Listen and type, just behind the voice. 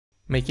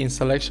Making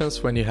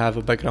selections when you have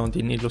a background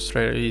in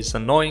Illustrator is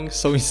annoying,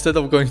 so instead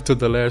of going to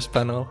the layers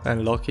panel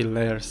and locking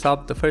layers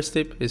up, the first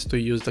tip is to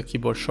use the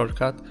keyboard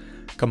shortcut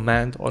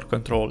Command or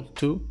Control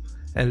 2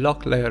 and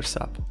lock layers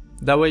up.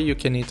 That way you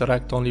can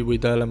interact only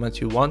with the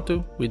elements you want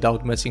to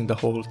without messing the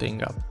whole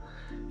thing up.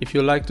 If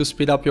you like to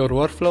speed up your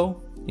workflow,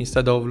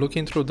 instead of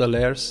looking through the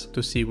layers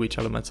to see which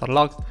elements are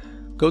locked,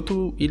 go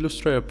to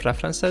Illustrator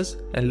Preferences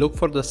and look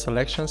for the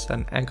Selections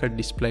and Anchor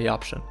Display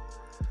option.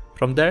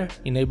 From there,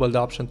 enable the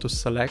option to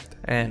select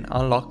and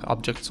unlock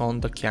objects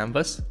on the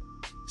canvas.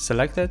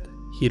 Select it,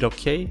 hit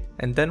OK,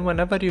 and then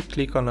whenever you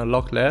click on a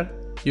lock layer,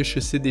 you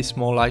should see this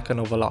small icon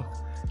of a lock.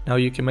 Now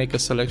you can make a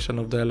selection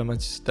of the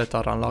elements that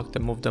are unlocked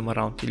and move them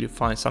around till you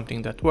find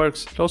something that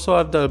works. You also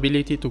have the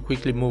ability to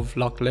quickly move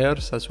lock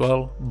layers as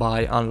well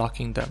by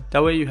unlocking them.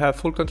 That way you have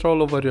full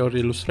control over your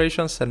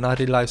illustrations and not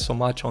rely so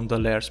much on the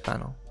layers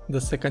panel. The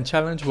second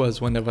challenge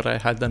was whenever I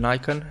had an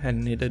icon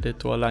and needed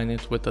it to align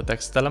it with the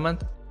text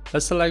element.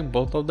 Let's select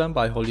both of them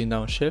by holding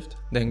down Shift,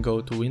 then go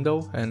to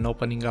Window and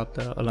opening up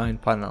the Align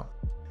panel.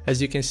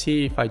 As you can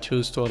see, if I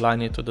choose to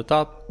align it to the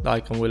top, the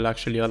icon will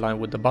actually align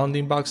with the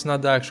bounding box,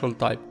 not the actual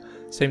type.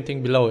 Same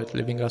thing below it,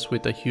 leaving us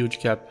with a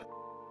huge gap.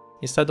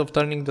 Instead of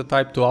turning the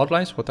type to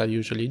outlines, what I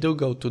usually do,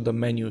 go to the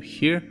menu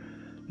here,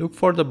 look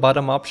for the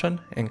bottom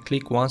option and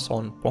click once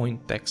on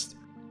Point Text.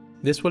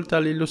 This will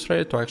tell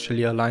Illustrator to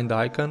actually align the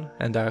icon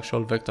and the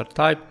actual vector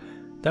type.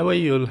 That way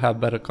you'll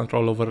have better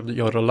control over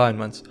your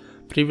alignments.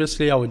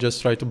 Previously I would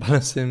just try to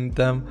balance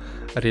them,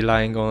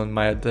 relying on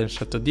my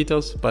attention to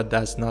details, but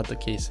that's not the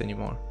case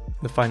anymore.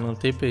 The final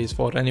tip is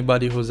for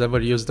anybody who's ever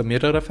used the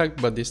mirror effect,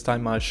 but this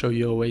time I'll show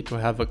you a way to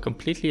have a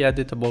completely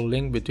editable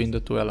link between the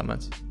two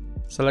elements.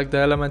 Select the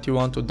element you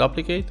want to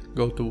duplicate,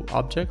 go to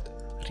Object,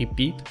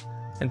 Repeat,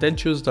 and then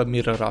choose the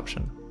mirror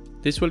option.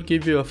 This will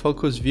give you a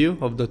focused view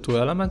of the two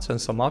elements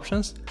and some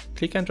options.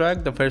 Click and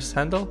drag the first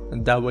handle,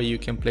 and that way you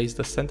can place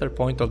the center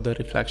point of the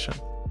reflection.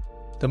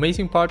 The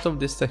amazing part of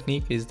this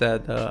technique is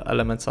that the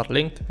elements are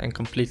linked and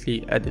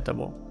completely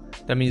editable.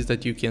 That means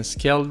that you can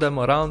scale them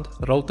around,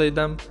 rotate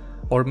them,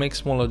 or make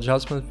small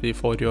adjustments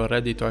before you are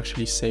ready to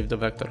actually save the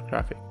vector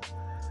graphic.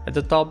 At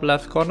the top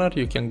left corner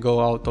you can go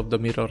out of the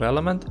mirror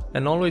element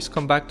and always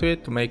come back to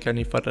it to make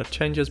any further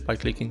changes by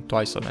clicking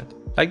twice on it.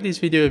 Like this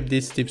video if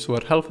these tips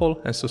were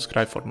helpful and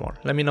subscribe for more.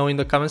 Let me know in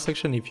the comment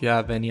section if you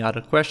have any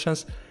other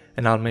questions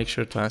and I'll make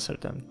sure to answer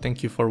them.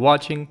 Thank you for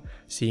watching,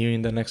 see you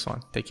in the next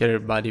one. Take care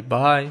everybody,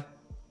 bye!